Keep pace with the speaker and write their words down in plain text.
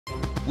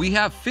We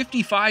have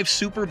 55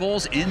 Super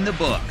Bowls in the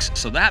books,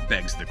 so that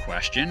begs the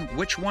question,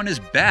 which one is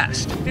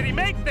best? Did he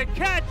make the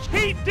catch?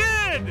 He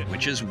did!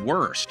 Which is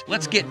worst?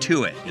 Let's get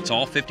to it. It's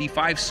all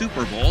 55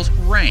 Super Bowls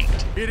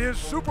ranked. It is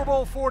Super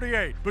Bowl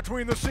 48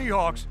 between the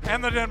Seahawks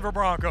and the Denver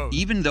Broncos.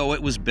 Even though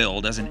it was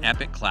billed as an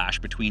epic clash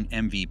between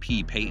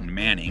MVP Peyton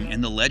Manning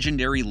and the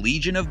legendary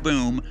Legion of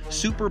Boom,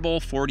 Super Bowl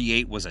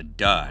 48 was a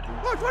dud.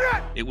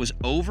 It was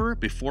over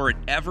before it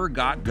ever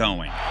got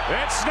going.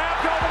 It's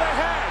snapped over the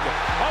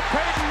head of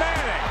Peyton Manning.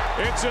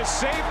 It's a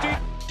safety.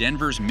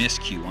 Denver's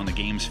miscue on the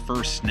game's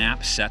first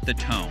snap set the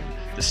tone.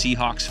 The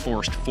Seahawks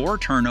forced 4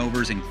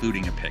 turnovers,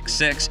 including a pick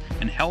 6,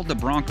 and held the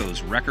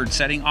Broncos'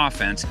 record-setting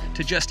offense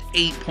to just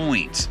 8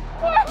 points.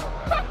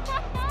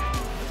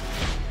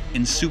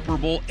 In Super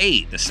Bowl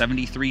 8, the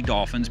 73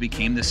 Dolphins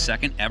became the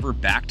second ever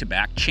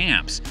back-to-back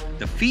champs.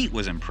 The feat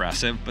was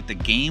impressive, but the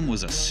game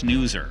was a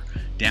snoozer.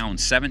 Down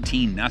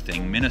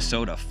 17-0,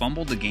 Minnesota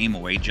fumbled the game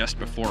away just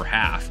before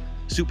half.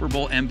 Super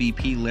Bowl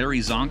MVP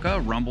Larry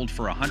Zonka rumbled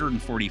for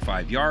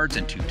 145 yards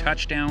and 2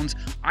 touchdowns,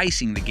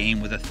 icing the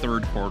game with a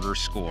third-quarter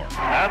score.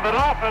 And the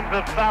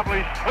Dolphins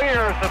established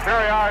clear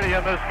superiority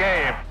in this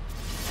game.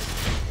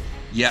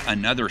 Yet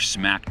another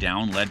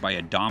smackdown led by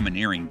a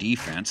domineering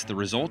defense, the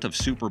result of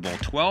Super Bowl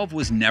 12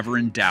 was never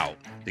in doubt.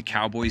 The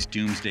Cowboys'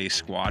 Doomsday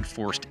Squad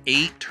forced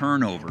 8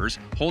 turnovers,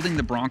 holding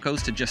the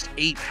Broncos to just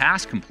 8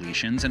 pass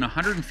completions and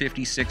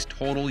 156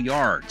 total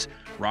yards.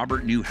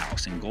 Robert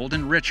Newhouse and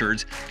Golden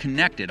Richards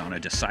connected on a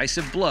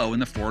decisive blow in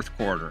the fourth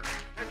quarter.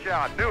 Good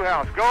shot.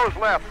 Newhouse goes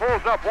left,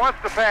 pulls up, wants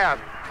to pass,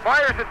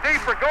 fires it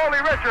deep for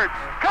Goldie Richards.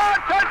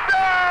 Caught,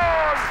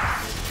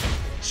 touchdown!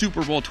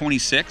 Super Bowl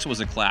 26 was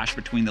a clash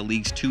between the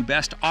league's 2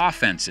 best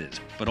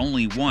offenses, but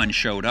only one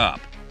showed up.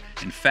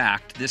 In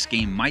fact, this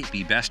game might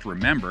be best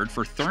remembered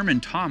for Thurman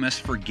Thomas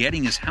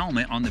forgetting his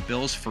helmet on the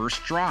Bills'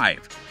 first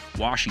drive.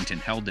 Washington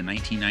held the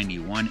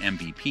 1991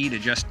 MVP to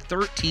just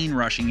 13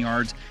 rushing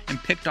yards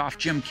and picked off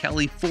Jim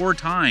Kelly 4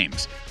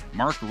 times.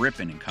 Mark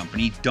Rippon and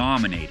company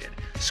dominated.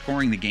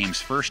 Scoring the game's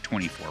first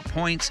 24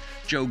 points,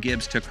 Joe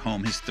Gibbs took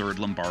home his 3rd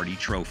Lombardi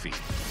trophy.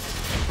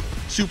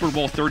 Super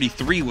Bowl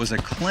 33 was a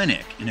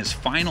clinic. In his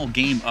final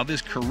game of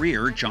his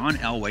career, John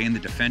Elway and the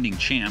defending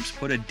champs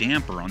put a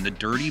damper on the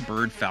Dirty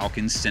Bird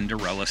Falcons'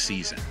 Cinderella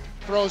season.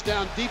 Throws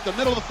down deep the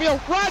middle of the field.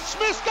 Rod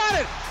Smith's got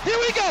it. Here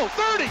we go.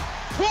 30,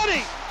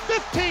 20,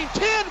 15,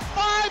 10,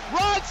 5.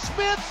 Rod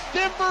Smith,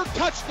 Denver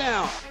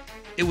touchdown.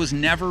 It was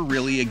never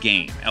really a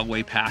game.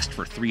 Elway passed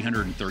for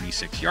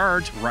 336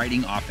 yards,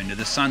 riding off into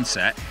the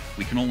sunset.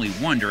 We can only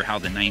wonder how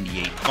the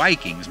 '98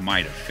 Vikings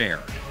might have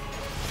fared.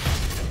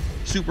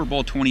 Super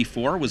Bowl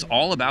 24 was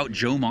all about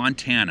Joe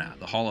Montana.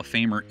 The Hall of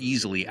Famer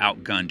easily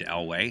outgunned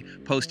Elway,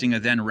 posting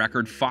a then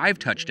record 5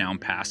 touchdown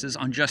passes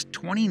on just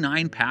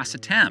 29 pass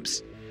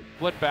attempts.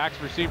 Split backs,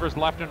 receivers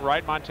left and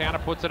right. Montana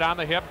puts it on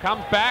the hip,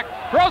 comes back,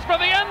 throws for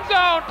the end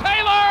zone.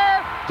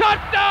 Taylor!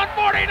 Touchdown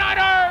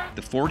 49ers!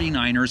 The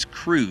 49ers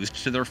cruised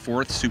to their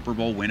 4th Super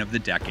Bowl win of the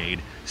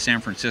decade.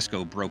 San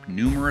Francisco broke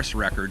numerous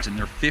records in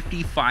their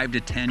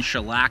 55-10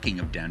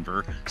 shellacking of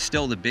Denver,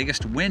 still the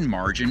biggest win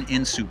margin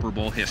in Super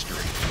Bowl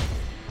history.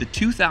 The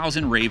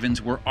 2000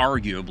 Ravens were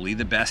arguably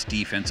the best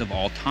defense of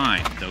all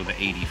time, though the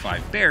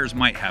 '85 Bears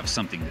might have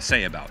something to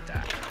say about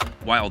that.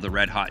 While the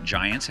red-hot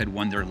Giants had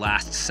won their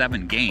last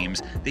 7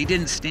 games, they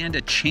didn't stand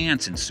a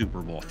chance in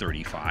Super Bowl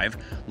 35,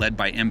 led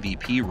by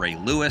MVP Ray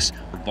Lewis,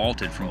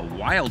 vaulted from a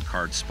wild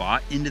card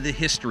spot into the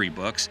history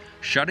books,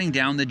 shutting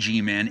down the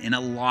G-Men in a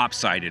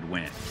lopsided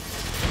win.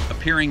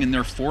 Appearing in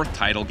their 4th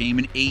title game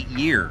in 8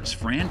 years,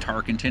 Fran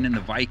Tarkenton and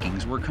the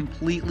Vikings were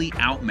completely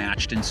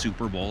outmatched in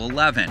Super Bowl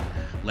 11.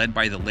 Led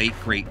by the late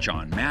great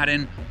John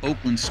Madden,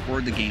 Oakland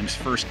scored the game's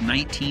first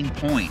 19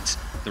 points.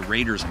 The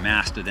Raiders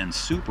amassed a then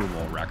Super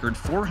Bowl record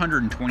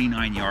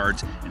 429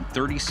 yards, and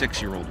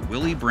 36-year-old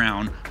Willie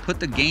Brown put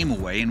the game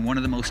away in one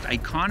of the most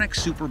iconic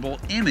Super Bowl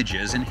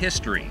images in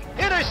history.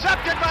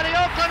 Intercepted by the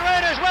Oakland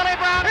Raiders, Willie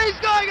Brown. He's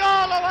going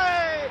all the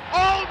way.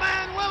 Old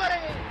man Willie.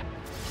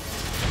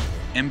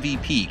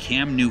 MVP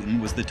Cam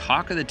Newton was the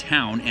talk of the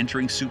town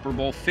entering Super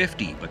Bowl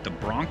 50, but the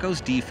Broncos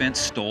defense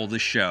stole the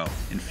show.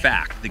 In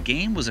fact, the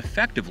game was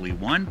effectively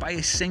won by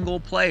a single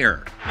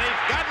player.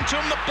 They've gotten to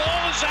him. The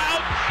ball is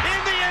out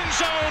in the end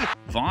zone.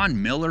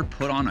 Von Miller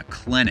put on a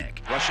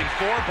clinic. Rushing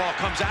forward, ball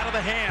comes out of the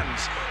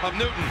hands of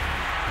Newton.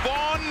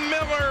 Von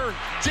Miller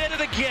did it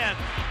again.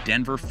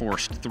 Denver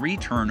forced 3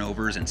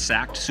 turnovers and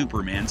sacked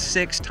Superman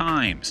 6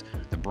 times.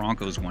 The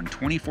Broncos won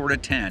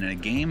 24-10 in a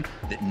game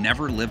that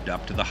never lived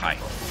up to the hype.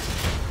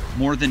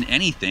 More than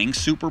anything,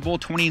 Super Bowl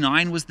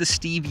 29 was the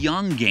Steve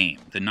Young game.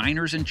 The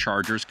Niners and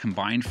Chargers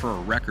combined for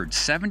a record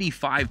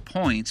 75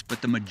 points,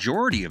 but the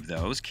majority of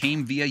those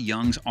came via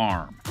Young's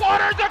arm.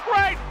 Waters a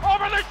great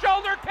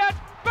over-the-shoulder catch,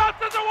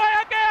 bounces away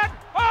again.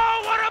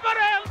 Oh, what a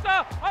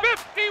bonanza!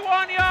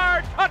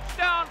 51-yard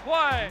touchdown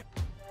play.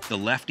 The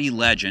lefty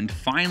legend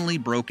finally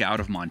broke out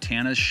of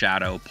Montana's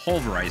shadow,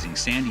 pulverizing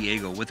San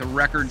Diego with a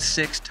record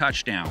 6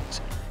 touchdowns.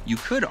 You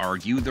could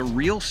argue the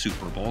real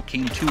Super Bowl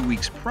came 2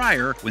 weeks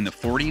prior when the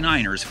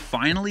 49ers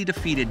finally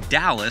defeated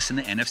Dallas in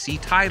the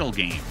NFC title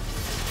game.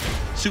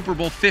 Super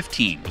Bowl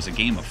 15 was a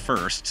game of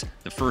firsts,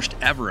 the first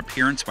ever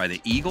appearance by the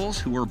Eagles,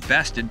 who were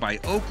bested by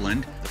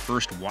Oakland, the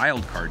first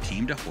wildcard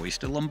team to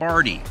hoist a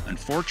Lombardi.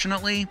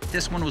 Unfortunately,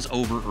 this one was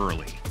over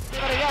early.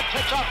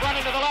 Takes off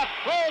running to the left,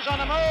 throws on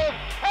the move,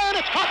 and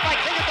it's caught by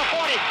King at the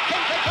 40.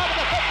 King takes over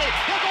the 50.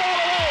 He'll go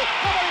all the way.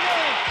 Nobody near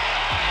him.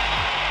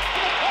 To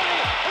the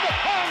 20, to the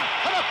 10,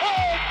 to the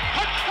 5.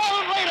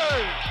 Touchdown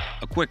Raiders!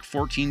 A quick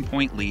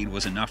 14-point lead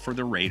was enough for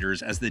the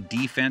Raiders as the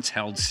defense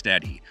held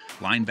steady.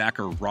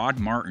 Linebacker Rod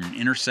Martin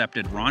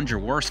intercepted Ron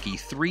Jaworski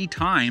 3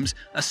 times,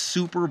 a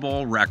Super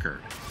Bowl record.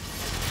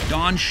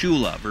 Don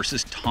Shula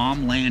versus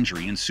Tom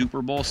Landry in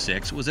Super Bowl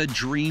VI was a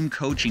dream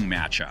coaching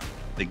matchup.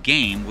 The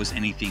game was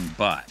anything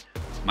but.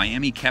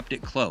 Miami kept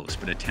it close,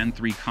 but a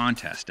 10-3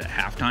 contest at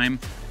halftime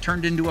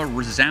turned into a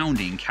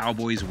resounding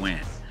Cowboys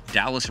win.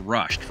 Dallas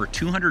rushed for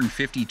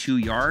 252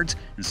 yards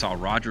and saw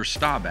Roger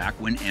Staubach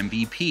win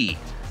MVP.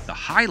 The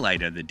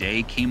highlight of the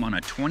day came on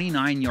a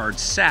 29-yard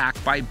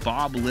sack by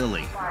Bob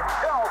Lilly.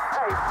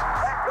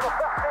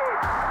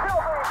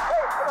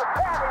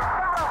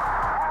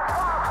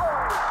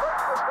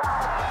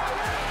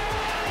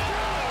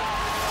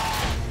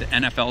 The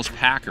NFL's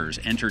Packers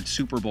entered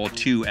Super Bowl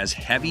II as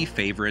heavy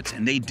favorites,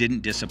 and they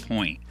didn't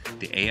disappoint.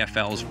 The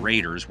AFL's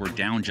Raiders were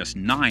down just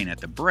 9 at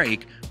the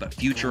break, but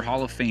future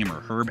Hall of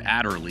Famer Herb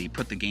Adderley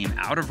put the game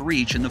out of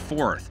reach in the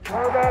 4th.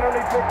 Herb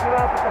Adderley picks it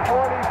up at the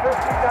 40,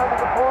 50, down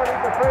to the 40,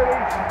 the 30,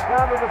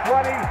 down to the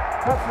 20,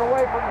 cuts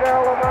away from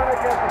Darryl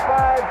Lamarnick at the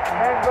 5,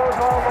 and goes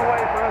all the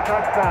way for a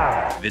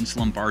touchdown. Vince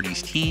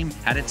Lombardi's team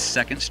had its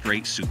second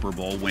straight Super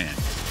Bowl win.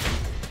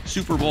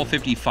 Super Bowl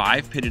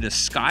 55 pitted a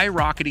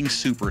skyrocketing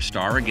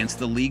superstar against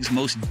the league's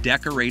most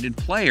decorated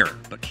player,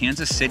 but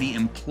Kansas City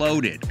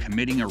imploded,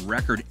 committing a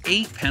record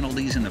 8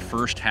 penalties in the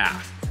first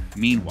half.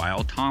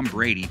 Meanwhile, Tom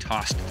Brady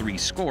tossed 3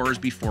 scores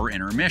before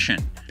intermission.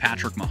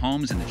 Patrick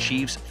Mahomes and the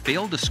Chiefs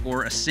failed to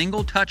score a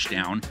single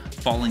touchdown,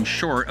 falling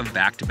short of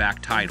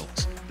back-to-back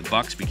titles. The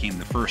Bucs became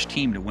the first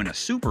team to win a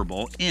Super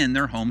Bowl in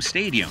their home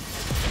stadium.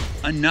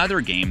 Another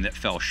game that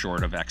fell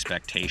short of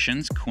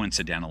expectations,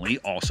 coincidentally,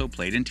 also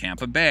played in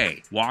Tampa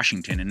Bay.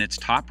 Washington, in its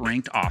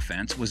top-ranked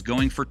offense, was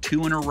going for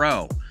 2 in a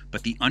row,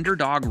 but the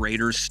underdog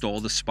Raiders stole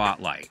the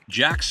spotlight.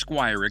 Jack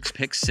Squirik's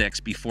pick 6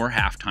 before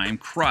halftime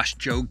crushed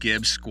Joe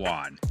Gibbs'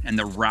 squad, and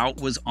the rout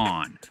was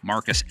on.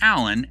 Marcus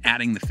Allen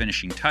adding the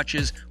finishing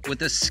touches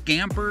with a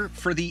scamper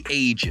for the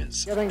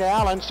ages. Giving to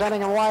Allen,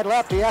 sending him wide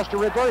left. He has to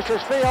reverse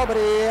his field, but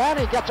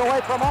he gets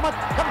away for a moment.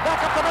 Comes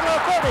back up the middle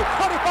of 30,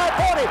 25,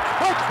 40.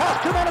 Breaks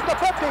past 2 men at the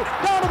 50,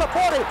 down to the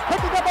 40,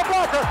 picking up a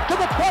blocker, to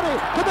the 20,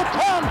 to the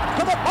 10,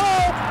 to the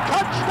 5.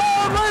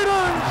 Touchdown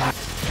Raiders!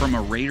 From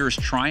a Raiders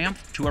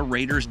triumph to a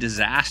Raiders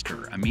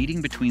disaster, a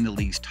meeting between the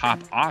league's top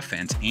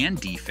offense and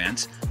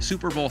defense,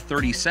 Super Bowl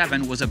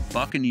 37 was a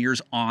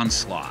Buccaneers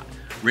onslaught.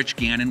 Rich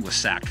Gannon was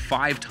sacked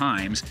 5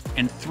 times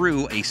and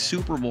threw a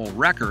Super Bowl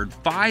record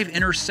 5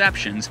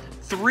 interceptions,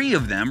 3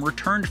 of them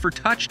returned for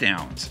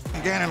touchdowns.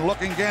 Gannon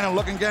looking,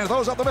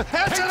 throws up the middle.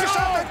 It's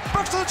intercepted!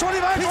 Brooks to the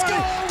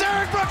 25-20.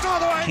 Derek Brooks all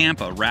the way!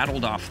 Tampa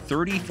rattled off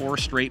 34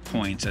 straight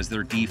points as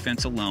their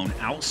defense alone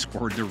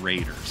outscored the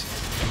Raiders.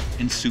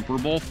 In Super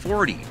Bowl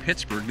 40,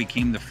 Pittsburgh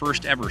became the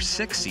first ever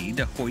 6 seed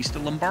to hoist a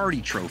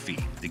Lombardi trophy.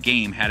 The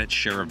game had its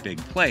share of big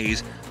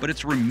plays, but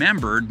it's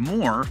remembered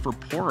more for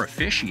poor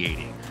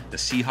officiating. The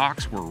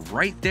Seahawks were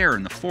right there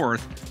in the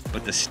 4th,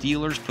 but the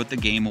Steelers put the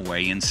game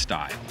away in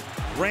style.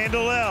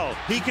 Randall L.,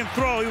 he can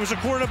throw. He was a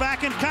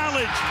quarterback in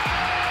college,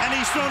 and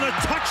he's thrown a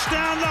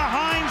touchdown to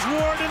Hines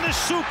Ward in the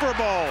Super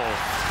Bowl.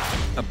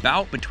 A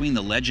bout between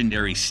the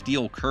legendary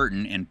Steel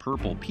Curtain and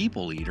Purple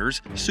People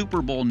Eaters,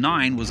 Super Bowl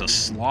IX was a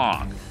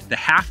slog. The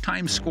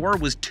halftime score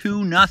was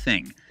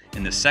 2-0.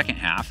 In the second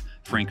half,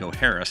 Franco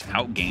Harris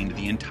outgained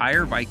the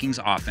entire Vikings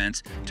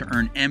offense to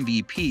earn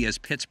MVP as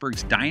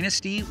Pittsburgh's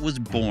dynasty was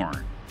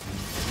born.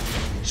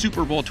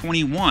 Super Bowl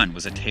 21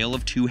 was a tale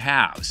of 2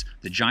 halves.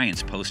 The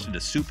Giants posted a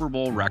Super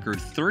Bowl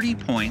record 30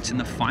 points in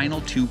the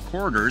final 2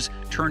 quarters,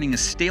 turning a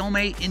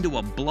stalemate into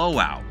a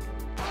blowout.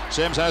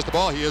 Sims has the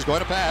ball. He is going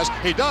to pass.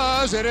 He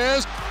does. It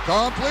is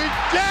complete.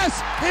 Yes!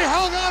 He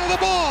hung on to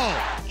the ball!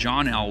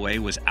 John Elway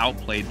was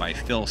outplayed by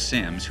Phil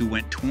Simms, who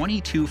went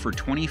 22 for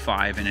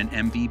 25 in an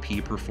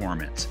MVP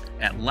performance.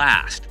 At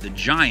last, the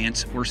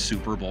Giants were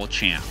Super Bowl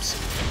champs.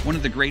 One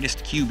of the greatest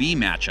QB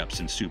matchups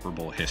in Super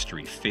Bowl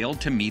history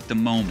failed to meet the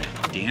moment.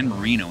 Dan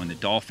Marino and the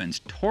Dolphins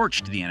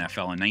torched the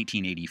NFL in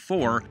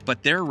 1984,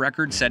 but their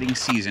record-setting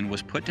season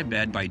was put to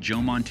bed by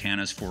Joe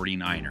Montana's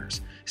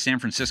 49ers. San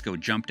Francisco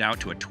jumped out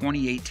to a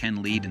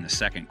 28-10 lead in the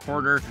second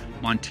quarter.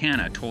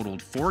 Montana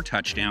totaled 4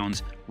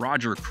 touchdowns.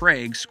 Roger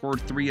Craig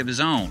scored 3 of his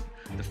own.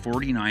 The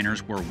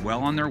 49ers were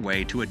well on their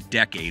way to a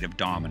decade of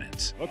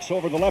dominance. Looks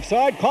over the left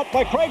side, caught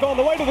by Craig on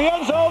the way to the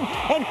end zone,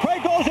 and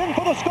Craig goes in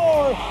for the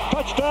score.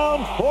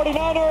 Touchdown,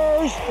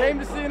 49ers! Came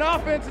to see an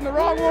offense and the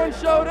wrong one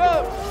showed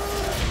up.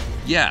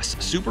 Yes,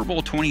 Super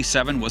Bowl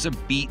 27 was a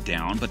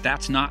beatdown, but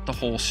that's not the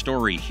whole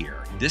story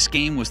here. This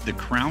game was the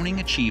crowning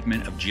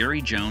achievement of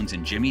Jerry Jones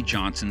and Jimmy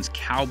Johnson's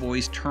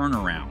Cowboys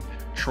turnaround.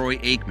 Troy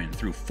Aikman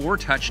threw 4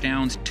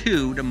 touchdowns,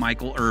 2 to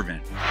Michael Irvin.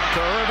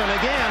 To Irvin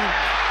again,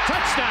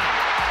 touchdown!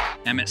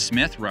 Emmitt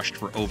Smith rushed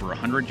for over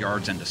 100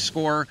 yards and a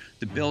score.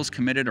 The Bills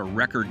committed a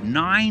record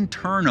 9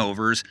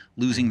 turnovers,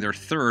 losing their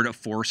 3rd of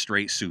 4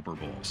 straight Super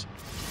Bowls.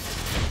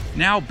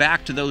 Now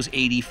back to those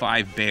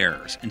 85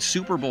 Bears. In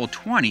Super Bowl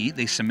 20,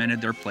 they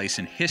cemented their place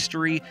in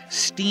history,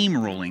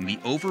 steamrolling the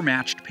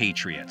overmatched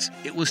Patriots.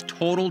 It was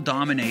total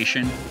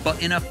domination,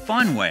 but in a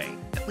fun way,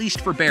 at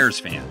least for Bears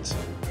fans.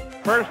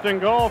 First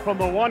and goal from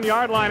the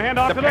 1-yard line,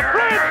 handoff to the bridge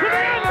to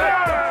the end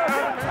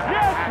zone!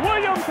 Yes,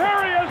 William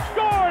Perry has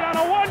scored on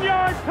a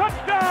 1-yard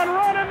touchdown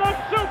run in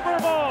the Super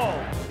Bowl!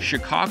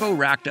 Chicago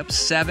racked up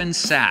 7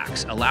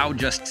 sacks, allowed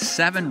just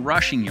 7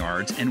 rushing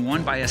yards, and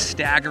won by a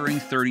staggering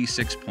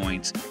 36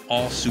 points,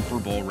 all Super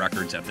Bowl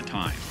records at the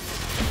time.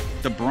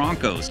 The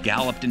Broncos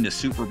galloped into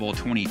Super Bowl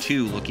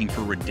 22 looking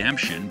for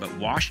redemption, but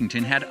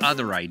Washington had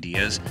other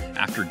ideas.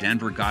 After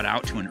Denver got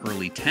out to an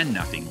early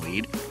 10-0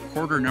 lead,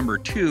 quarter number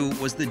 2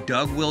 was the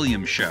Doug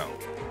Williams show.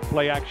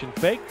 Play action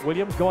fake.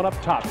 Williams going up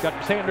top.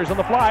 Got Sanders on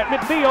the fly at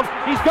midfield.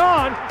 He's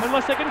gone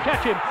unless they can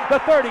catch him. The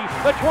 30,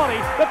 the 20,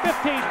 the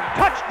 15.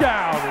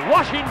 Touchdown,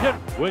 Washington.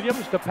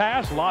 Williams to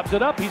pass, lobs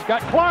it up. He's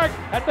got Clark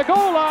at the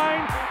goal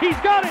line. He's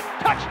got it.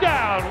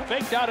 Touchdown.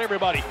 Faked out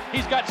everybody.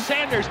 He's got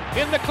Sanders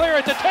in the clear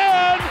at the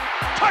 10.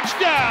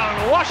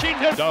 Touchdown,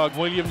 Washington. Doug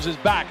Williams is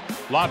back.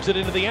 Lobs it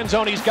into the end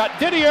zone. He's got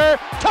Didier.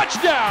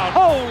 Touchdown.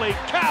 Holy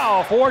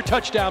cow. 4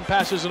 touchdown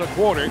passes in a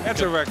quarter.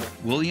 That's a record.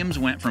 Williams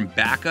went from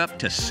backup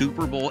to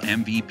Super Bowl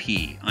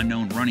MVP.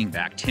 Unknown running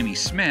back Timmy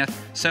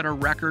Smith set a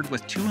record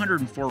with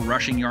 204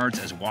 rushing yards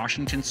as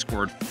Washington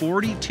scored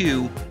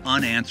 42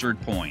 unanswered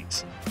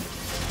points.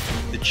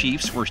 The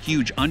Chiefs were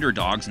huge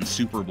underdogs in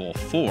Super Bowl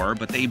IV,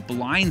 but they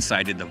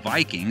blindsided the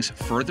Vikings,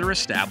 further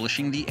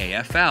establishing the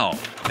AFL.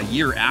 A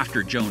year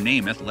after Joe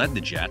Namath led the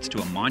Jets to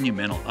a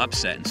monumental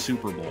upset in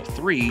Super Bowl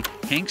III,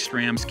 Hank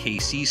Stram's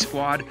KC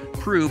squad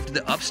proved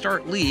the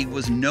upstart league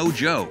was no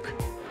joke.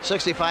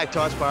 65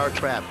 toss power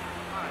trap.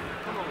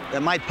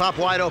 That might pop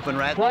wide open,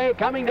 Rat. Play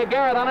coming to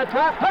Garrett on a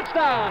trap.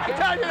 Touchdown! I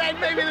told you that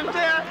baby was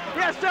there.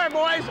 Yes, sir,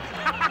 boys.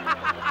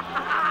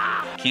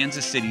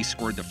 Kansas City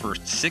scored the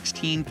first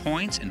 16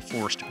 points and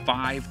forced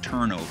 5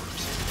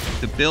 turnovers.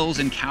 The Bills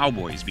and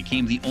Cowboys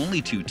became the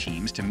only 2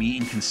 teams to meet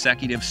in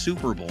consecutive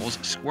Super Bowls,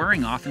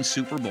 squaring off in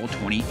Super Bowl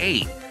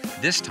 28.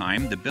 This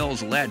time, the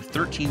Bills led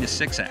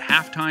 13-6 at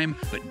halftime,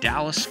 but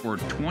Dallas scored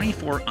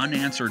 24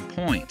 unanswered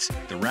points.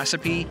 The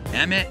recipe: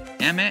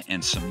 Emmitt,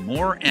 and some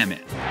more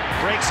Emmitt.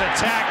 Breaks a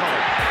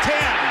tackle. 10,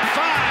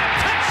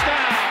 5,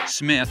 touchdown!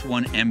 Smith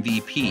won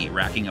MVP,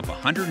 racking up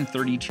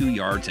 132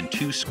 yards and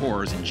 2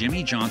 scores in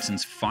Jimmy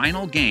Johnson's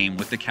final game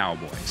with the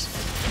Cowboys.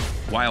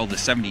 While the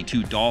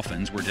 72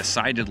 Dolphins were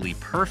decidedly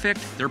perfect,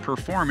 their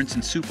performance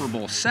in Super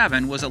Bowl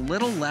VII was a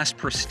little less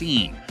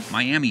pristine.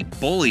 Miami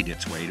bullied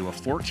its way to a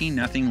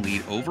 14-0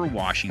 lead over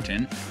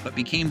Washington, but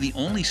became the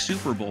only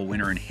Super Bowl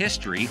winner in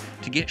history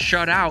to get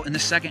shut out in the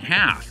second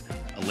half.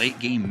 A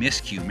late-game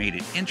miscue made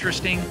it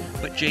interesting,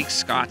 but Jake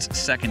Scott's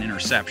second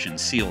interception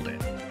sealed it.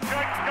 Jake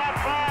Scott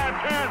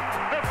 5, 10,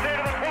 15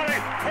 to the 20,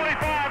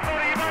 25,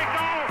 30, you might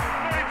go,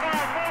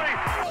 35,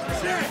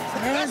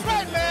 40. That's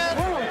right, man.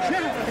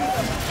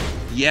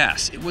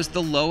 Yes, it was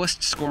the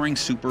lowest scoring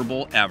Super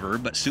Bowl ever,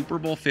 but Super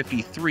Bowl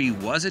 53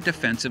 was a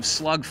defensive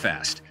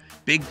slugfest.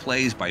 Big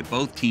plays by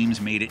both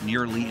teams made it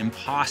nearly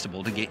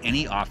impossible to get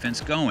any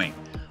offense going.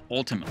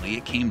 Ultimately,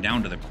 it came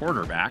down to the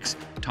quarterbacks.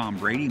 Tom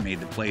Brady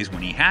made the plays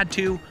when he had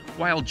to,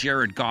 while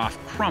Jared Goff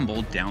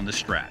crumbled down the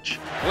stretch.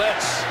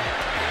 Blitz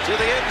to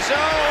the end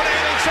zone,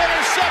 and it's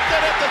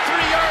intercepted at the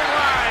 3-yard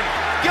line.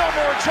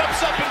 Gilmore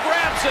jumps up and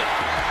grabs it.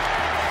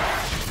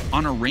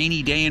 On a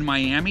rainy day in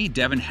Miami,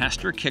 Devin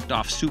Hester kicked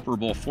off Super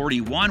Bowl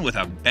 41 with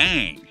a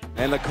bang.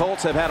 And the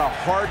Colts have had a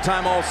hard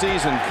time all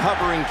season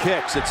covering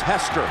kicks. It's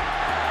Hester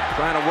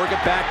trying to work it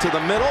back to the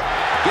middle.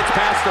 Gets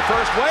past the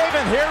first wave,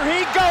 and here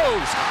he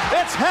goes.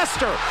 It's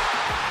Hester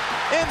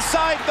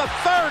inside the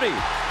 30.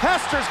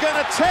 Hester's going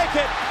to take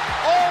it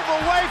all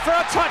the way for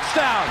a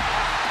touchdown.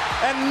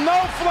 And no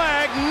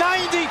flag,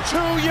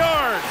 92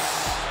 yards.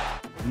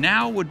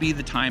 Now would be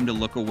the time to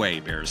look away,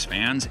 Bears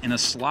fans. In a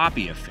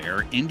sloppy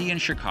affair, Indy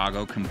and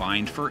Chicago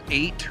combined for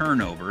 8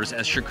 turnovers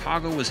as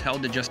Chicago was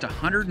held to just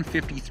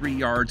 153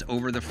 yards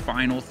over the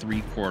final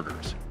 3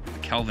 quarters.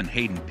 Kelvin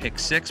Hayden pick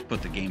 6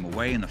 put the game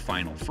away in the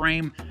final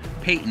frame.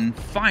 Peyton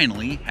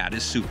finally had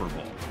his Super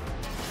Bowl.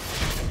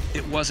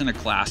 It wasn't a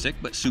classic,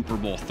 but Super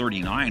Bowl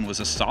 39 was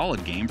a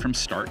solid game from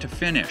start to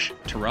finish.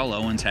 Terrell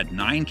Owens had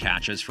 9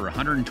 catches for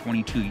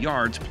 122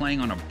 yards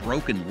playing on a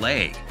broken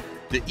leg.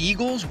 The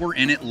Eagles were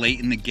in it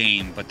late in the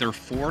game, but their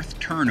 4th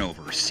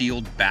turnover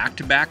sealed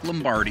back-to-back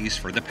Lombardis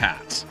for the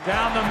Pats.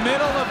 Down the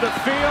middle of the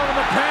field, and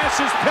the pass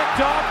is picked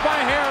off by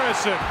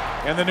Harrison.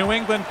 And the New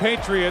England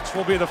Patriots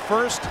will be the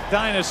first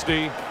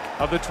dynasty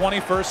of the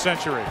 21st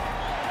century.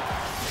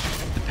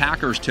 The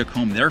Packers took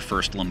home their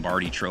first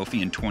Lombardi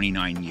trophy in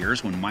 29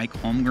 years when Mike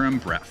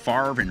Holmgren, Brett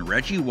Favre, and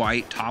Reggie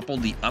White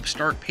toppled the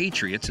upstart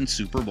Patriots in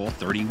Super Bowl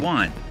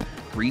 31.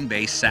 Green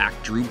Bay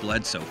sacked Drew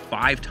Bledsoe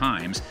 5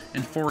 times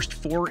and forced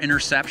 4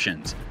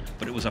 interceptions,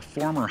 but it was a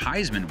former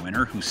Heisman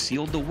winner who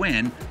sealed the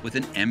win with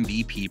an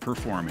MVP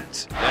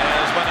performance.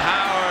 Desmond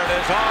Howard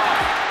is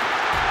off.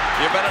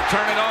 You better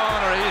turn it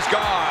on or he's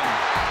gone.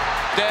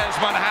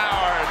 Desmond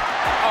Howard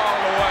all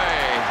the way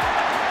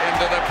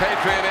into the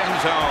Patriot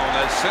end zone.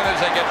 As soon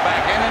as they get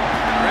back in it,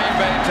 Green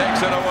Bay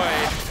takes it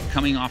away.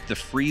 Coming off the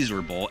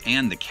Freezer Bowl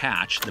and the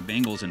catch, the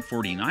Bengals and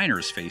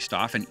 49ers faced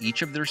off in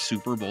each of their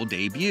Super Bowl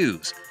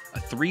debuts. A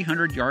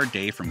 300-yard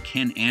day from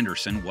Ken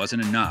Anderson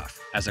wasn't enough,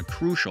 as a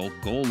crucial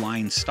goal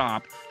line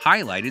stop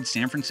highlighted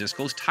San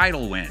Francisco's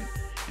title win.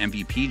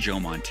 MVP Joe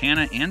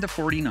Montana and the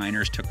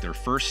 49ers took their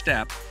first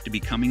step to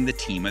becoming the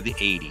team of the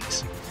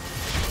 80s.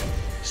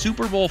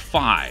 Super Bowl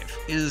V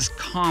is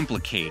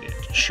complicated.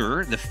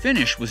 Sure, the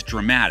finish was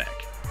dramatic.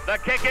 The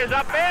kick is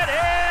up, it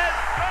is!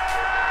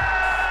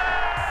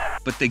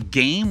 But the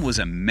game was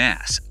a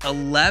mess.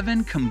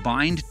 11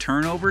 combined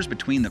turnovers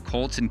between the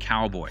Colts and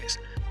Cowboys.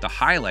 The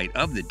highlight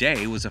of the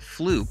day was a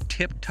fluke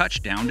tipped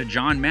touchdown to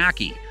John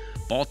Mackey.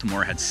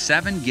 Baltimore had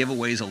 7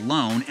 giveaways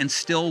alone and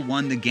still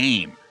won the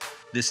game.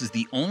 This is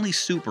the only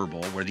Super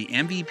Bowl where the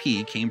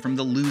MVP came from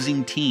the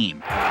losing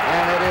team.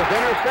 And it is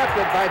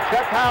intercepted by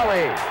Chuck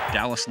Howley.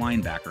 Dallas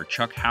linebacker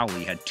Chuck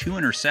Howley had 2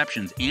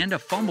 interceptions and a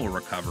fumble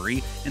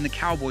recovery in the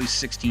Cowboys'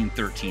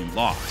 16-13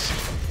 loss.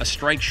 A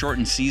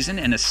strike-shortened season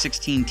and a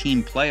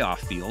 16-team playoff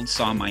field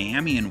saw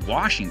Miami and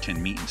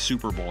Washington meet in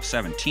Super Bowl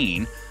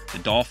XVII. The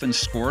Dolphins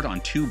scored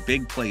on 2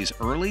 big plays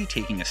early,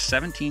 taking a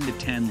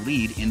 17-10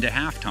 lead into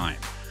halftime.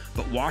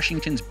 But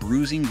Washington's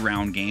bruising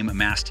ground game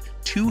amassed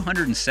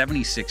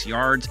 276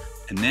 yards,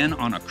 and then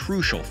on a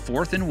crucial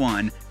 4th and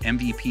 1,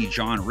 MVP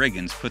John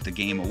Riggins put the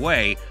game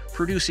away,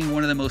 producing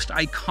one of the most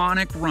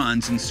iconic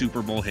runs in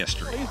Super Bowl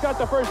history. He's got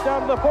the first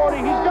down to the 40,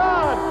 he's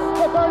gone!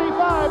 The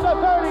 35, the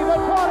 30, the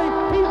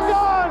 20, he's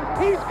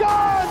gone! He's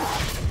gone!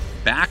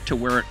 Back to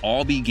where it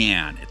all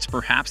began, it's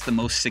perhaps the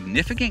most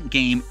significant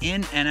game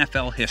in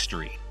NFL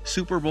history.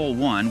 Super Bowl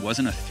I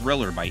wasn't a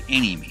thriller by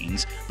any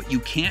means, but you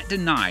can't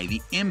deny the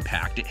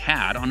impact it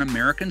had on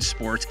American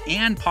sports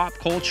and pop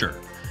culture.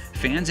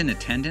 Fans in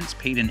attendance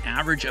paid an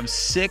average of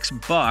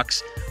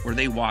 $6 where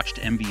they watched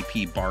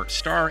MVP Bart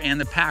Starr and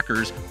the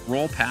Packers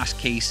roll past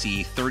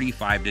KC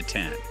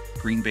 35-10.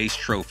 Green Bay's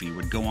trophy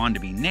would go on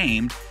to be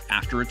named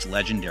after its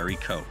legendary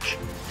coach.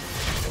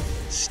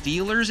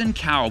 Steelers and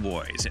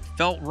Cowboys. It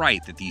felt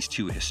right that these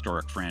 2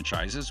 historic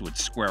franchises would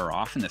square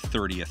off in the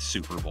 30th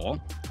Super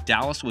Bowl.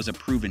 Dallas was a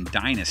proven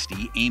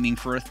dynasty aiming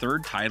for a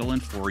 3rd title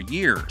in 4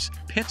 years.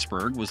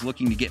 Pittsburgh was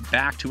looking to get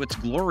back to its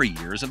glory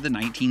years of the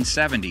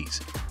 1970s.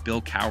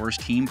 Bill Cowher's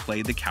team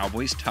played the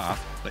Cowboys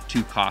tough, but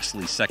 2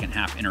 costly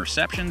second-half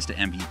interceptions to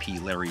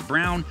MVP Larry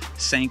Brown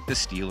sank the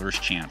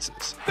Steelers'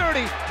 chances.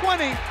 30,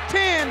 20,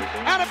 10,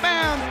 out of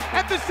bounds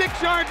at the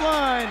 6-yard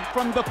line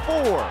from the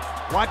 4.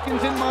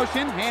 Watkins in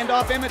motion,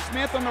 handoff Emmitt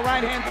Smith on the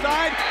right-hand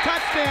side,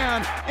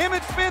 touchdown!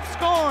 Emmitt Smith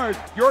scores!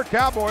 Your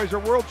Cowboys are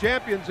world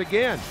champions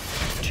again.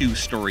 2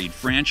 storied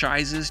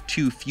franchises,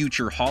 2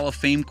 future Hall of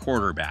Fame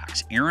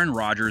quarterbacks, Aaron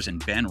Rodgers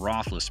and Ben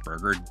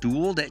Roethlisberger,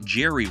 dueled at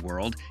Jerry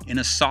World in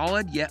a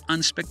solid yet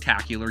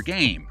unspectacular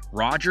game.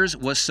 Rodgers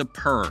was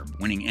superb,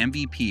 winning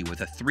MVP with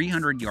a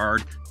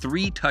 300-yard,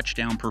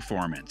 3-touchdown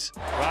performance.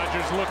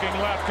 Rodgers looking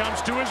left,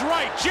 comes to his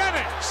right,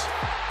 Jennings!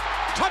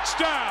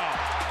 Touchdown!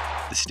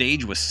 The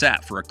stage was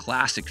set for a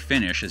classic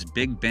finish as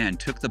Big Ben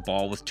took the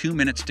ball with 2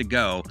 minutes to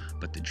go,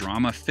 but the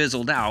drama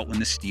fizzled out when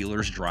the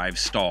Steelers' drive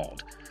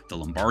stalled. The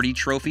Lombardi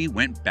Trophy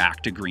went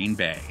back to Green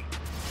Bay.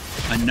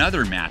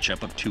 Another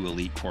matchup of 2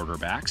 elite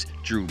quarterbacks,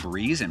 Drew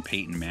Brees and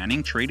Peyton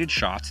Manning, traded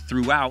shots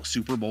throughout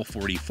Super Bowl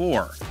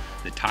 44.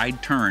 The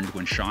tide turned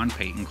when Sean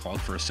Payton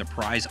called for a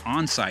surprise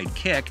onside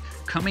kick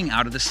coming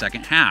out of the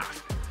second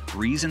half.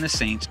 Brees and the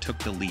Saints took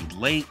the lead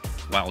late,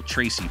 while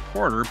Tracy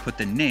Porter put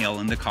the nail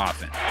in the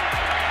coffin.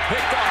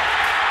 Picked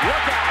off.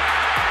 Look out.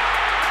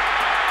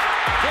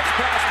 Gets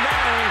past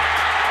Manning,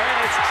 and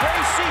it's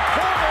Tracy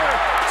Porter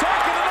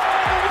taking it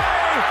all the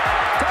way.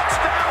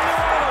 Touchdown,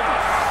 New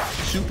Orleans.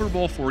 Super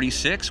Bowl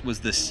 46 was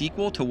the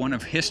sequel to one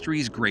of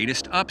history's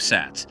greatest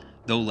upsets.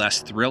 Though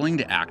less thrilling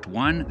to Act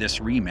 1, this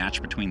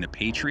rematch between the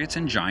Patriots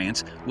and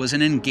Giants was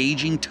an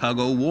engaging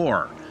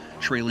tug-o-war.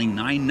 Trailing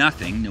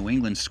 9-0, New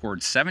England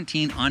scored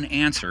 17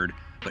 unanswered,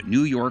 but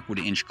New York would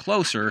inch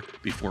closer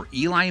before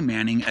Eli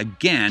Manning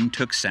again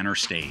took center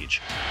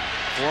stage.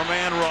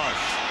 4-man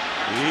rush.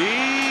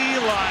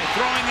 Eli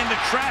throwing into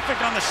traffic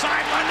on the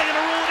sideline. They're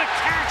going to rule it a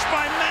catch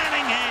by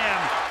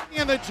Manningham.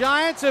 And the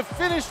Giants have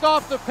finished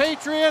off the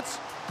Patriots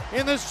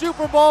in the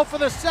Super Bowl for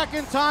the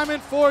 2nd time in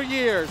 4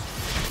 years.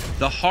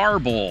 The Har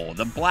Bowl,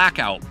 the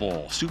Blackout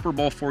Bowl. Super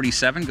Bowl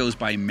 47 goes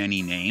by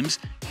many names.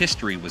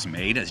 History was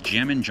made as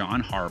Jim and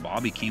John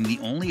Harbaugh became the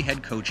only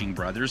head coaching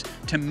brothers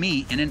to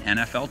meet in an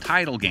NFL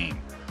title game.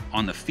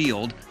 On the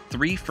field,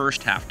 3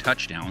 first-half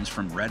touchdowns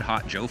from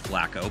red-hot Joe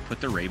Flacco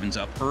put the Ravens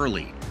up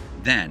early.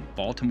 Then,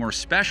 Baltimore's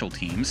special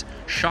teams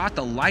shot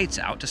the lights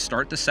out to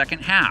start the second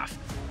half.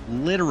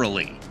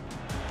 Literally.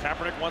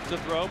 Kaepernick wants to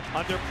throw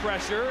under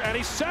pressure, and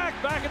he's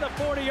sacked back at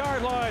the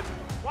 40-yard line.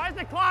 Why is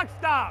the clock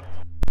stopped?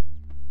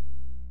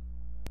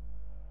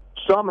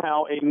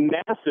 Somehow a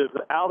massive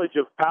outage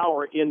of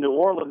power in New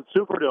Orleans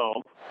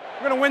Superdome.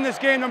 We're going to win this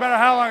game no matter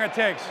how long it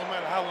takes. No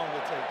matter how long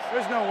it takes.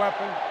 There's no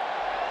weapon.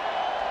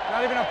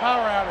 Not even a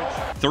power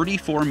outage.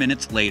 34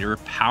 minutes later,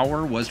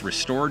 power was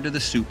restored to the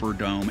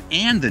Superdome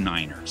and the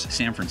Niners.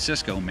 San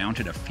Francisco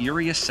mounted a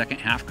furious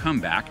second-half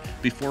comeback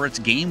before its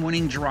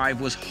game-winning drive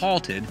was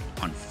halted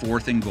on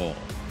 4th and goal.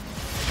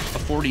 A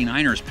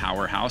 49ers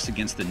powerhouse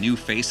against the new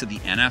face of the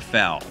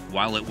NFL.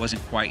 While it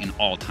wasn't quite an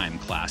all-time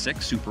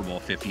classic, Super Bowl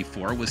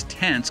 54 was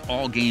tense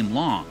all game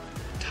long.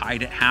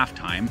 Tied at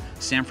halftime,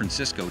 San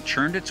Francisco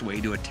churned its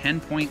way to a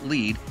 10-point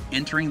lead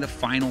entering the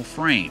final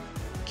frame.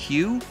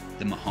 Cue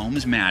the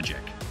Mahomes magic.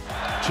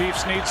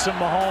 Chiefs need some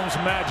Mahomes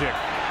magic.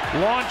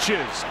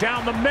 Launches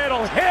down the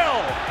middle,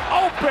 Hill,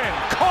 open,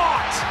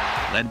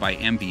 caught! Led by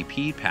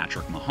MVP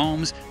Patrick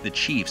Mahomes, the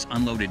Chiefs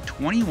unloaded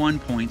 21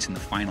 points in the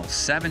final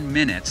 7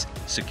 minutes,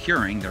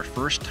 securing their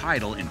first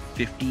title in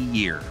 50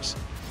 years.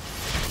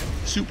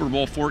 Super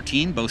Bowl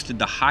 14 boasted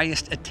the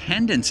highest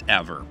attendance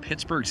ever.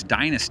 Pittsburgh's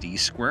dynasty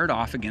squared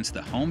off against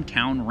the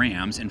hometown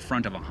Rams in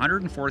front of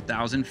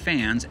 104,000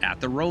 fans at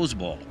the Rose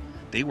Bowl.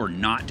 They were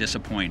not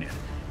disappointed.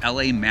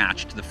 LA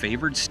matched the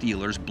favored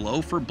Steelers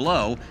blow for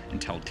blow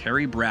until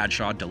Terry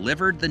Bradshaw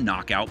delivered the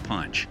knockout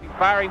punch.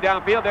 Firing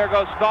downfield, there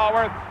goes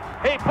Stallworth.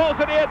 He pulls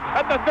it in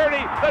at the 30,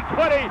 the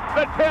 20,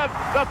 the 10,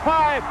 the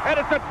 5, and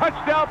it's a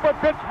touchdown for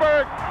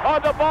Pittsburgh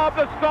on the ball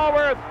to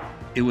Stallworth.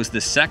 It was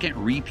the second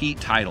repeat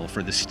title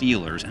for the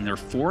Steelers and their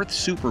 4th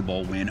Super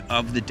Bowl win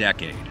of the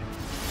decade.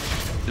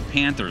 The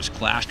Panthers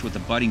clashed with the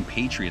budding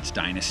Patriots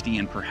dynasty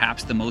in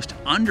perhaps the most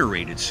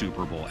underrated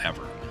Super Bowl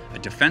ever. A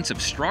defensive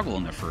struggle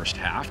in the first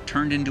half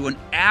turned into an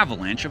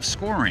avalanche of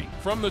scoring.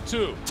 From the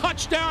 2,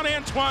 touchdown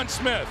Antoine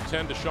Smith.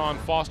 10 to Sean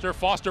Foster.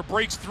 Foster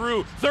breaks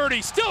through.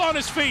 30, still on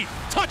his feet.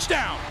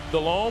 Touchdown.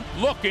 Delhomme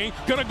looking,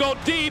 gonna go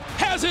deep.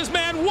 Has his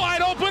man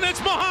wide open. It's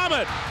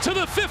Muhammad to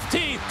the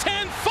 15.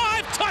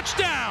 10-5,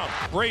 touchdown.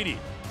 Brady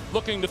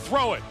looking to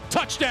throw it.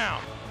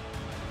 Touchdown.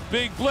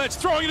 Big blitz,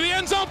 throwing to the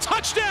end zone.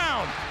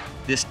 Touchdown.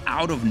 This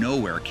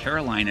out-of-nowhere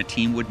Carolina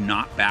team would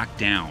not back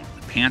down.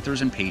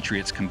 Panthers and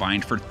Patriots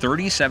combined for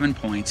 37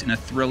 points in a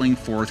thrilling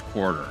 4th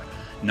quarter.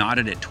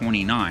 Knotted at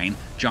 29,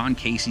 John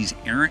Casey's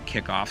errant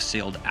kickoff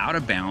sailed out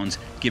of bounds,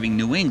 giving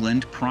New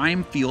England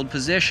prime field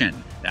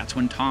position. That's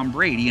when Tom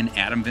Brady and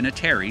Adam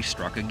Vinatieri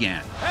struck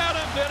again.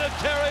 Adam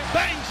Vinatieri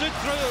bangs it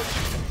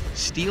through.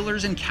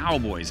 Steelers and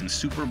Cowboys in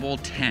Super Bowl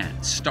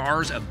 10.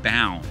 Stars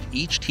abound,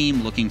 each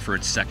team looking for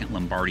its second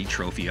Lombardi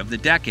Trophy of the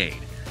decade.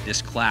 This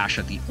clash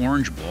at the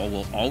Orange Bowl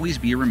will always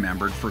be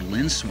remembered for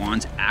Lynn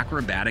Swann's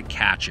acrobatic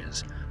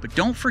catches. But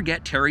don't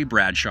forget Terry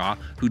Bradshaw,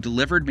 who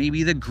delivered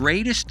maybe the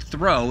greatest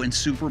throw in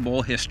Super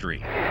Bowl history.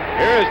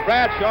 Here is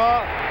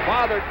Bradshaw,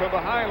 bothered from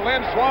behind.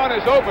 Lynn Swann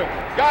is open.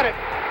 Got it.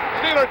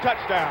 Steeler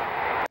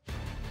touchdown.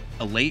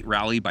 A late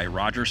rally by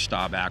Roger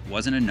Staubach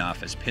wasn't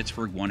enough as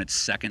Pittsburgh won its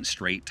 2nd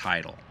straight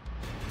title.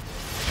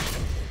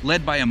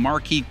 Led by a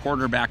marquee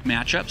quarterback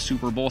matchup,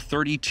 Super Bowl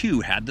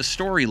 32 had the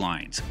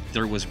storylines.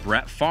 There was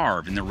Brett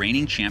Favre and the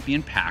reigning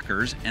champion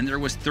Packers, and there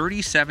was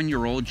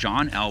 37-year-old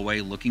John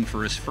Elway looking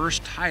for his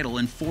first title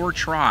in 4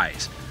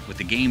 tries. With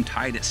the game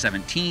tied at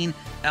 17,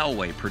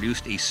 Elway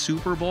produced a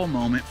Super Bowl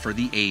moment for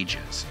the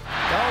ages.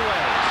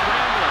 Elway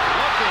scrambling,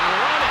 looking,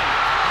 running,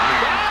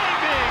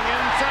 diving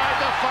inside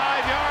the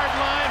 5-yard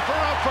line for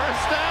a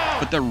first down.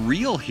 But the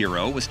real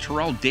hero was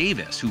Terrell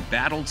Davis, who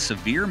battled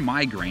severe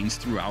migraines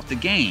throughout the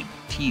game.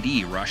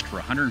 TD rushed for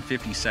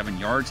 157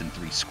 yards and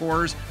 3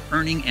 scores,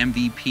 earning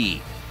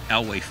MVP.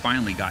 Elway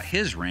finally got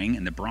his ring,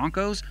 and the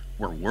Broncos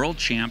were world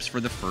champs for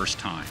the first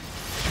time.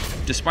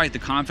 Despite the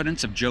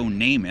confidence of Joe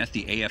Namath,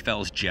 the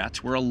AFL's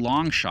Jets were a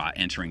long shot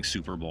entering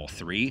Super Bowl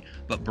III,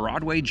 but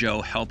Broadway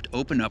Joe helped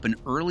open up an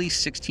early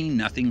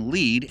 16-0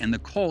 lead, and the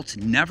Colts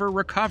never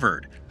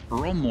recovered.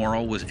 Earl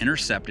Morrall was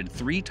intercepted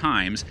 3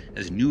 times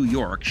as New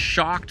York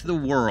shocked the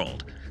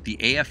world. The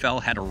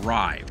AFL had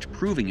arrived,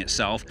 proving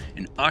itself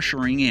and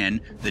ushering in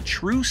the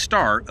true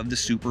start of the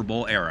Super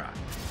Bowl era.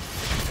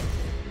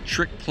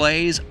 Trick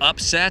plays,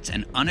 upsets,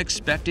 and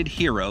unexpected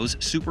heroes,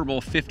 Super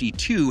Bowl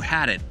 52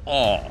 had it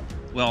all.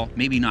 Well,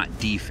 maybe not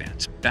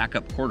defense.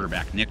 Backup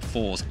quarterback Nick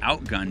Foles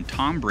outgunned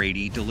Tom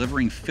Brady,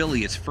 delivering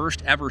Philly its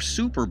first ever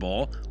Super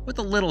Bowl with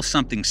a little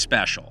something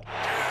special.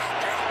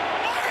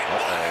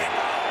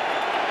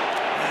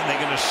 And they're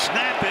going to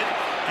snap it,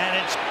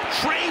 and it's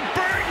Trey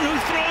Burton who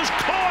throws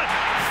caught.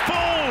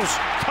 Foles,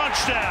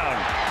 touchdown.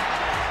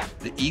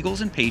 The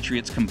Eagles and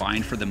Patriots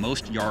combined for the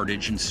most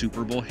yardage in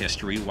Super Bowl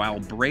history, while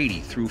Brady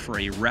threw for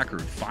a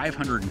record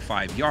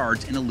 505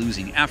 yards in a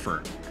losing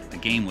effort. The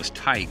game was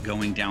tight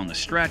going down the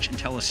stretch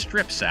until a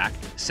strip sack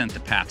sent the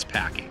Pats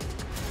packing.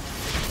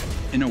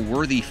 In a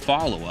worthy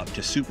follow-up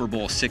to Super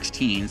Bowl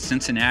 16,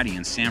 Cincinnati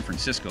and San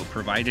Francisco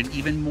provided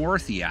even more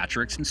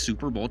theatrics in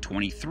Super Bowl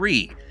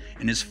 23.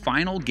 In his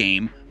final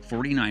game,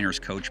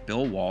 49ers coach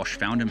Bill Walsh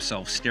found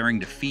himself staring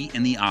defeat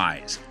in the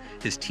eyes.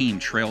 his team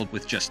trailed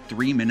with just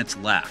 3 minutes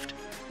left.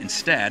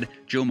 Instead,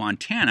 Joe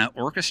Montana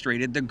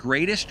orchestrated the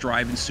greatest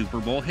drive in Super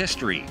Bowl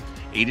history.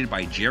 Aided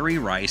by Jerry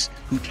Rice,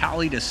 who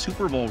tallied a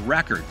Super Bowl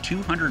record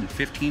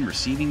 215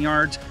 receiving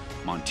yards,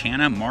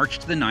 Montana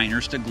marched the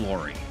Niners to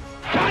glory.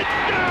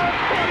 Touchdown,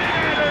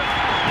 49ers!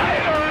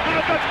 Niners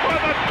at the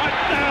 12th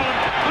touchdown!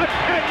 A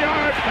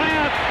 10-yard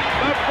pass!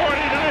 The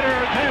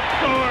 49ers have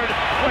scored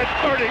with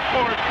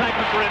 34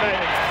 seconds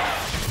remaining.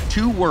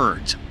 2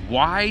 words,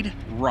 wide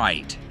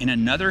right. In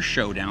another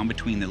showdown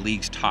between the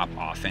league's top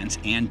offense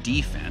and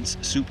defense,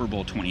 Super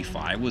Bowl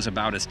 25 was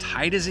about as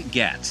tight as it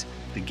gets.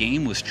 The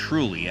game was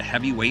truly a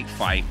heavyweight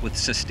fight with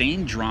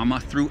sustained drama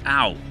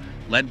throughout.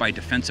 Led by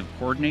defensive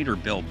coordinator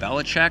Bill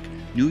Belichick,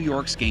 New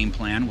York's game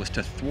plan was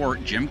to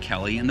thwart Jim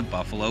Kelly and the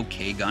Buffalo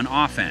K-Gun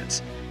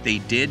offense. They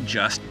did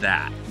just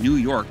that. New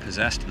York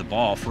possessed the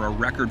ball for a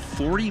record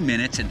 40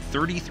 minutes and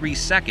 33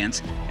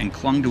 seconds and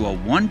clung to a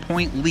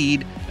 1-point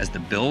lead as the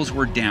Bills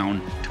were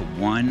down to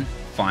one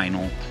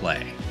final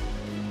play.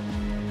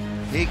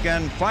 He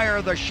can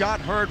fire the shot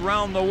heard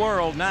round the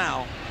world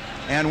now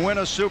and win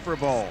a Super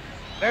Bowl.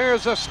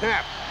 There's a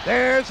snap.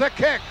 There's a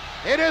kick.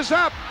 It is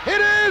up.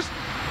 It is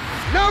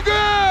no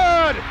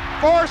good.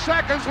 4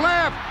 seconds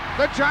left.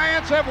 The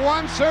Giants have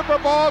won Super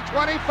Bowl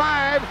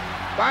 25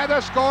 by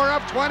the score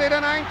of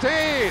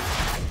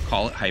 20-19.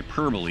 Call it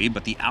hyperbole,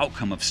 but the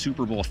outcome of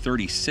Super Bowl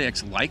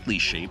 36 likely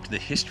shaped the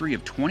history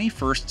of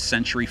 21st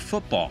century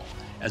football.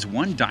 As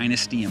one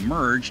dynasty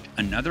emerged,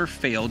 another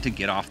failed to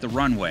get off the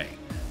runway.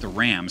 The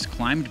Rams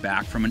climbed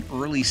back from an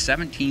early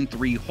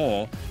 17-3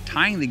 hole,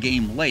 tying the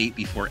game late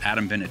before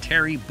Adam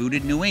Vinatieri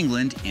booted New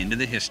England into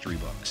the history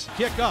books.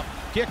 Kick up,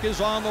 kick is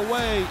on the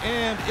way,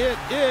 and it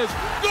is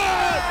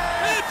good!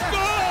 It's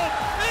good!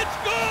 It's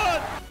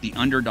good! The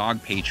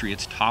underdog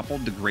Patriots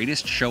toppled the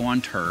greatest show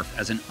on turf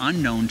as an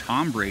unknown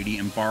Tom Brady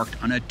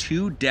embarked on a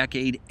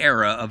 2-decade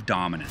era of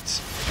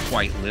dominance.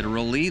 Quite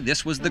literally,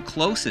 this was the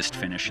closest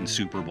finish in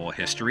Super Bowl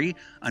history.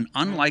 An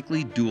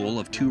unlikely duel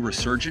of 2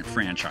 resurgent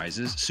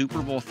franchises,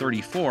 Super Bowl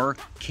 34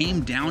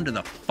 came down to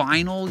the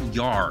final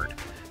yard.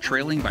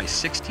 Trailing by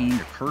 16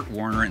 to Kurt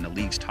Warner and the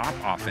league's top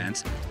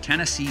offense,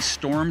 Tennessee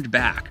stormed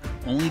back,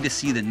 only to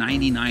see the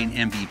 99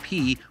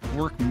 MVP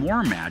work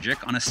more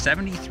magic on a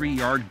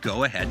 73-yard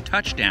go-ahead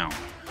touchdown.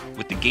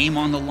 With the game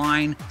on the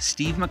line,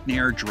 Steve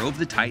McNair drove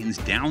the Titans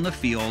down the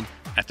field.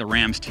 At the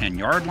Rams'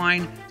 10-yard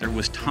line, there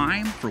was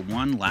time for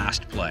one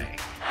last play.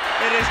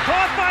 It is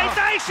caught by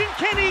Dyson.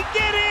 Can he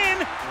get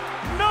in?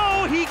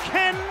 No, he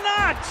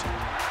cannot.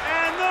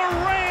 And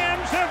the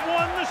Rams have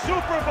won the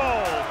Super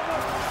Bowl.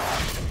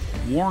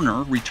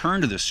 Warner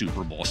returned to the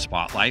Super Bowl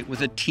spotlight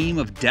with a team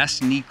of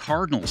Destiny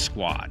Cardinals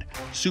squad.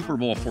 Super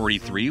Bowl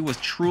 43 was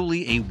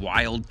truly a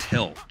wild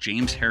tilt.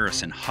 James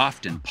Harrison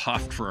huffed and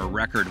puffed for a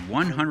record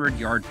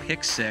 100-yard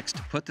pick six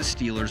to put the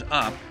Steelers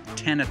up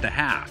 10 at the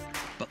half.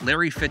 But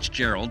Larry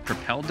Fitzgerald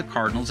propelled the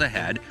Cardinals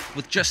ahead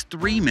with just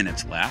 3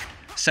 minutes left,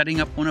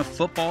 setting up one of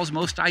football's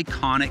most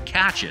iconic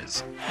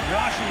catches.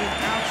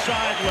 Washington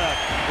outside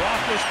left.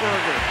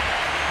 Roethlisberger.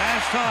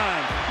 Pass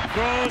time.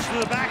 Throws to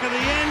the back of the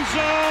end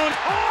zone.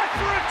 Caught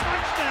for a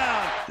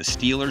touchdown. The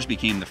Steelers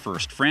became the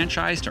first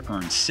franchise to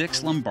earn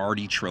 6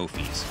 Lombardi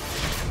trophies.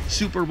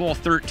 Super Bowl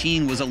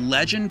 13 was a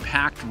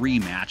legend-packed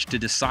rematch to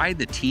decide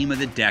the team of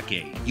the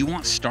decade. You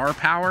want star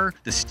power?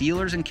 The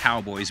Steelers and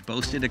Cowboys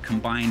boasted a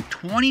combined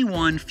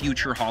 21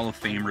 future Hall of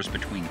Famers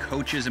between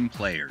coaches and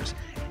players,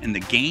 and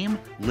the game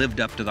lived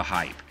up to the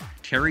hype.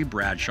 Terry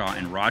Bradshaw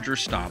and Roger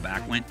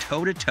Staubach went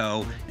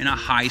toe-to-toe in a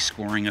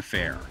high-scoring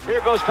affair. Here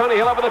goes Tony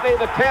Hill over the 10,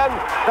 the 5,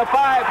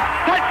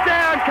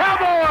 touchdown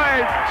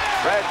Cowboys!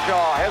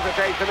 Bradshaw,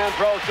 hesitation and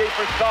throws deep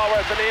for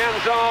Stallworth in the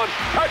end zone,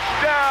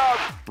 touchdown!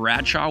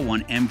 Bradshaw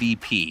won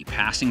MVP,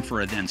 passing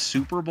for a then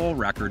Super Bowl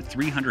record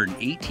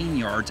 318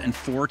 yards and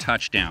 4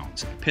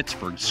 touchdowns.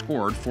 Pittsburgh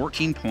scored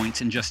 14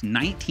 points in just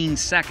 19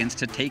 seconds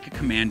to take a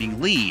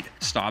commanding lead.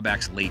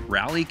 Staubach's late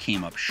rally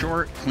came up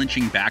short,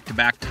 clinching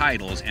back-to-back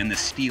titles and the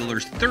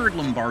Steelers' 3rd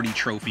Lombardi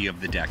trophy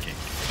of the decade.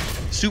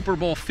 Super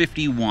Bowl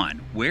 51,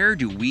 where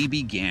do we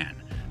begin?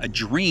 A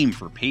dream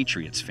for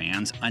Patriots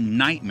fans, a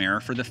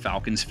nightmare for the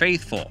Falcons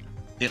faithful.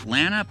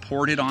 Atlanta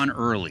poured it on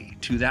early.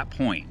 To that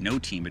point, no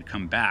team had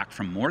come back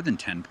from more than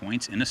 10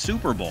 points in a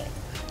Super Bowl.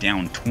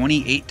 Down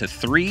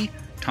 28-3,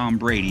 Tom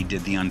Brady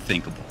did the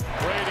unthinkable.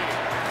 Brady,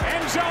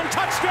 end zone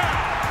touchdown!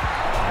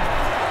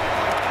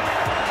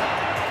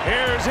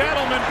 Here's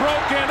Edelman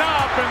broken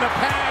up and the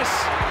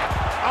pass.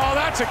 Oh,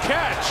 that's a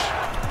catch.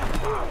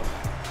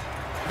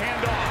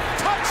 Handoff,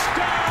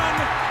 touchdown,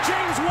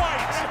 James White.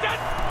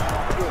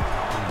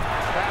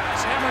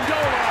 Pass,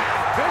 Amendola,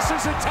 this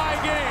is a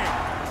tie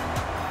game.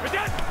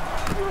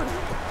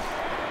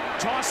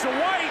 Toss to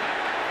White.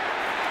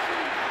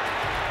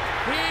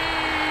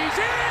 He's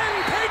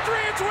in!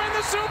 Patriots win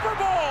the Super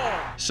Bowl!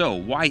 So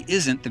why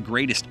isn't the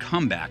greatest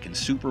comeback in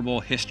Super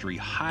Bowl history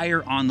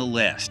higher on the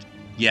list?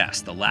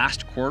 Yes, the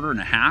last quarter and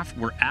a half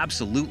were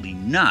absolutely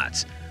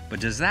nuts,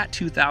 but does that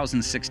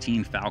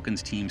 2016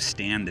 Falcons team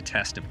stand the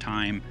test of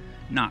time?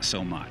 Not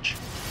so much.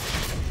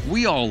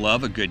 We all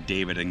love a good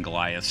David and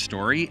Goliath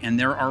story, and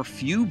there are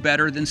few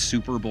better than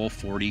Super Bowl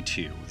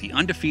 42. The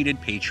undefeated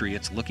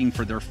Patriots, looking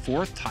for their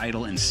 4th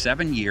title in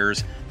 7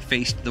 years,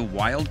 faced the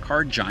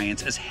wild-card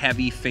Giants as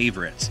heavy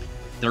favorites.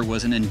 There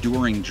was an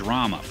enduring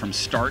drama from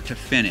start to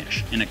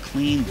finish. In a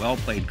clean,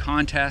 well-played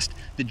contest,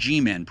 the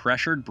G-men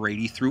pressured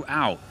Brady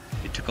throughout.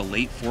 It took a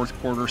late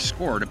fourth-quarter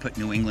score to put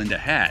New England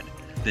ahead.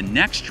 The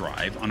next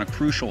drive, on a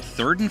crucial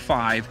 3rd and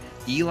 5,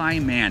 Eli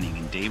Manning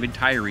and David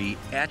Tyree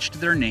etched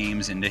their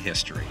names into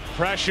history.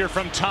 Pressure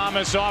from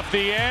Thomas off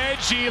the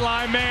edge.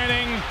 Eli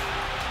Manning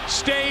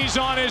stays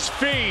on his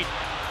feet,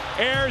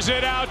 airs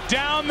it out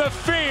down the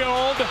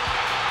field.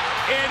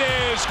 It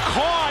is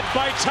caught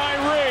by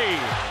Tyree.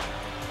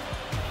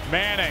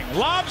 Manning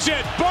lobs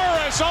it.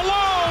 Burris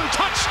alone.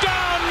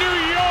 Touchdown,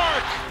 New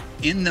York.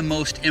 In the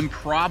most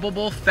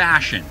improbable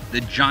fashion,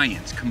 the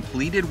Giants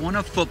completed one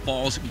of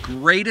football's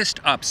greatest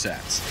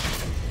upsets.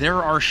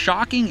 There are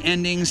shocking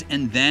endings,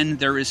 and then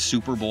there is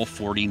Super Bowl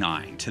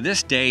 49. To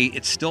this day,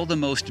 it's still the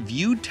most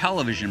viewed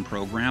television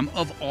program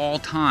of all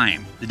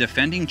time. The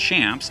defending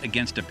champs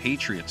against a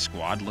Patriots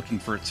squad looking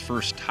for its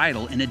first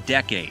title in a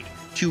decade.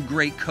 2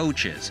 great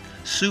coaches,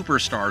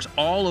 superstars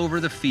all over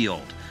the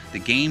field. The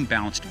game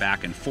bounced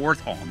back and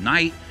forth all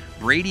night.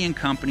 Brady and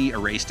company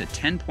erased a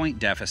 10-point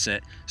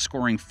deficit,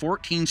 scoring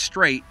 14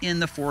 straight in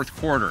the 4th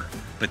quarter.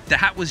 But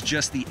that was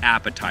just the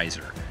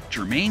appetizer.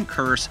 Jermaine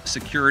Kearse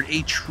secured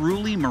a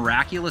truly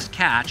miraculous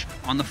catch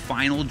on the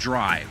final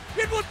drive.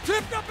 It was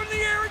tipped up in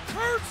the air and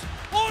Kearse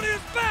on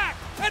his back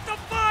at the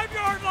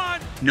 5-yard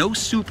line. No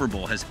Super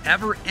Bowl has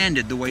ever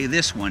ended the way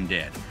this one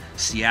did.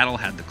 Seattle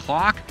had the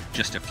clock,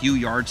 just a few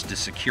yards to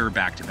secure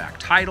back-to-back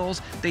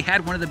titles. They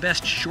had one of the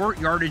best short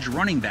yardage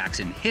running backs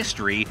in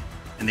history,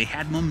 and they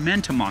had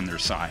momentum on their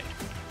side,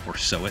 or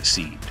so it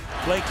seemed.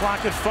 Play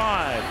clock at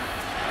 5.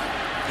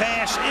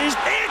 Pass is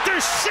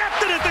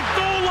intercepted at the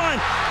goal line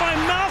by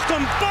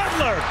Malcolm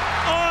Butler.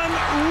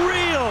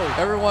 Unreal.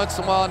 Every once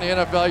in a while in the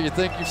NFL, you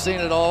think you've seen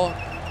it all.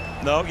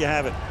 No, you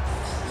haven't.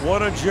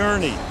 What a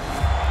journey.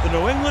 The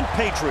New England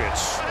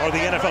Patriots are the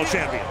NFL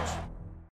champions.